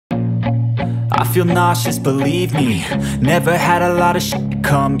I feel nauseous, believe me. Never had a lot of shit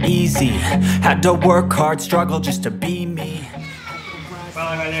come easy. Had to work hard, struggle just to be me.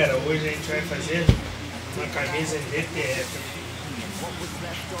 Fala galera, hoje a gente vai fazer uma camisa em DFT.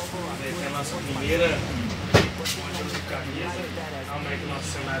 Essa é a nossa primeira camisa. Calma aí que o nosso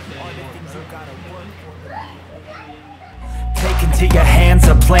cenário Take into your hands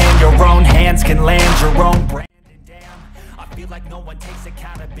a plan, your own hands can land your own brand. And damn, I feel like no one takes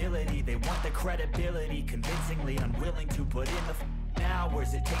accountability. They want the credibility, convincingly unwilling to put in the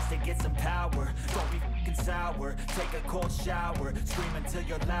hours it takes to get some power. Don't be fucking sour, take a cold shower, scream until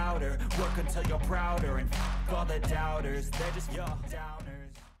you're louder, work until you're prouder, and all the doubters, they're just your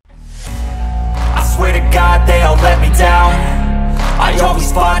downers. I swear to God they all let me down. I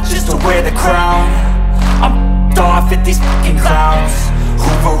always fought just to wear the crown. I'm off at these fucking clowns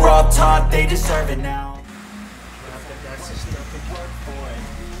who were all taught they deserve it now.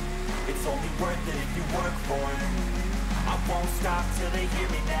 It's only worth it if you work for it. I won't stop till they hear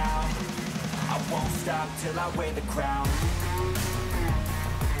me now. I won't stop till I wear the crown.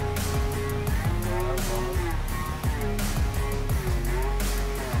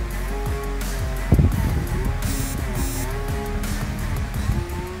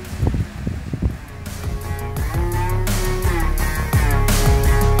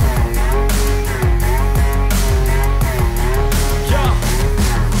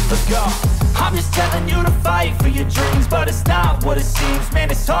 I'm just telling you to fight for your dreams, but it's not what it seems.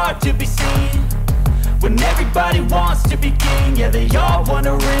 Man, it's hard to be seen when everybody wants to be king. Yeah, they all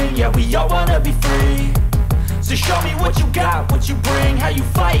wanna ring, yeah, we all wanna be free. So show me what you got, what you bring, how you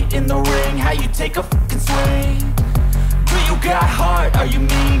fight in the ring, how you take a fucking swing. Do you got heart, are you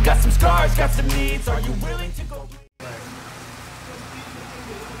mean? Got some scars, got some needs, are you willing to go?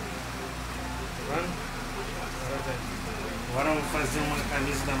 Agora vamos fazer uma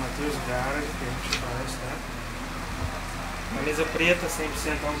camisa da Matheus Garage, que a gente faz, tá? Camisa preta,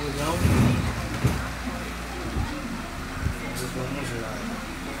 100% algodão. Vamos lá.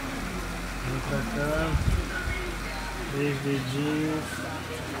 Vem pra cá. 3 dedinhos.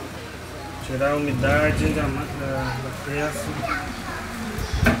 Tirar a umidade da peça.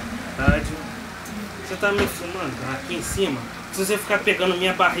 Você tá me filmando? Aqui em cima. Se você ficar pegando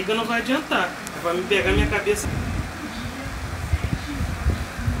minha barriga, não vai adiantar. Vai me pegar minha cabeça.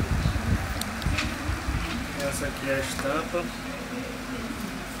 Essa aqui é a estampa.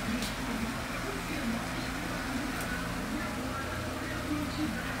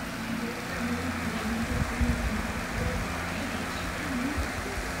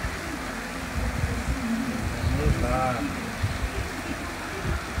 Vamos lá.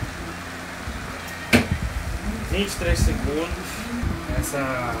 23 segundos.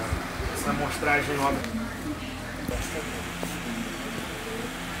 Essa amostragem nova.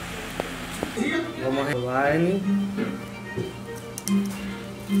 Vamos online.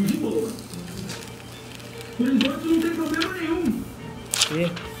 De boa. Por enquanto não tem problema nenhum.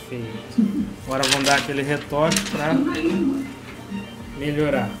 Perfeito. Agora vamos dar aquele retoque para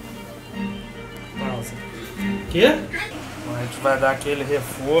melhorar. Pausa. Quê? Então, a gente vai dar aquele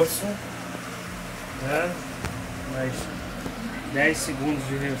reforço, né? Mais 10 segundos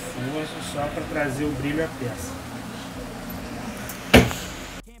de reforço só para trazer o brilho à peça.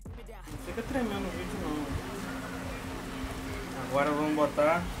 Fica tremendo o vídeo não. Agora vamos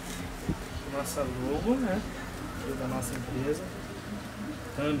botar nossa logo, né? Aqui da nossa empresa.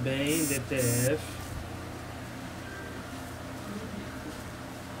 Também DTF.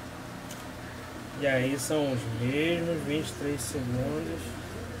 E aí são os mesmos 23 segundos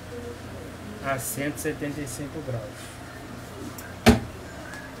a 175 graus.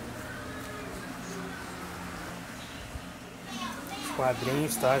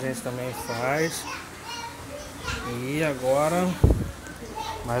 Quadrinhos, tá? A gente também faz. E agora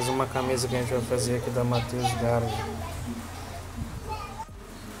mais uma camisa que a gente vai fazer aqui da Matheus Garage.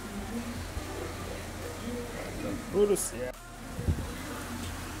 Tudo certo.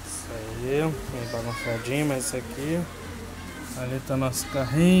 Isso aí, meio bagunçadinho, mas isso aqui. Ali tá nosso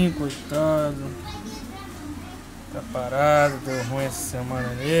carrinho, coitado. Tá parado, deu ruim essa semana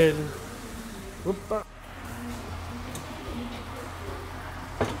nele. Opa!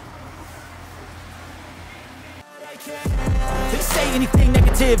 Say anything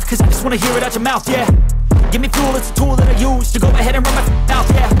negative, cause I just wanna hear it out your mouth, yeah. Give me fuel, it's a tool that I use to go ahead and run my mouth,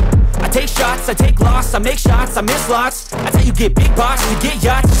 yeah. I take shots, I take loss, I make shots, I miss lots. That's how you get big box, you get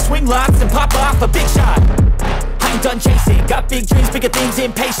yachts, you swing lots and pop off a big shot. I ain't done chasing, got big dreams, bigger things,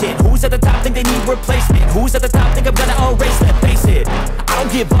 impatient. Who's at the top think they need replacement? Who's at the top think I'm gonna erase them? Face it, I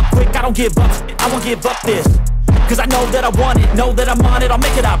don't give up quick, I don't give up shit, I won't give up this. Cause I know that I want it, know that I'm on it, I'll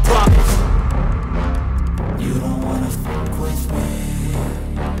make it, I promise. You don't wanna fuck with me.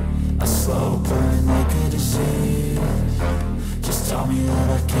 A slow burn like a disease. Just tell me that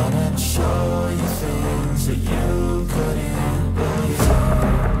I can and show you things that you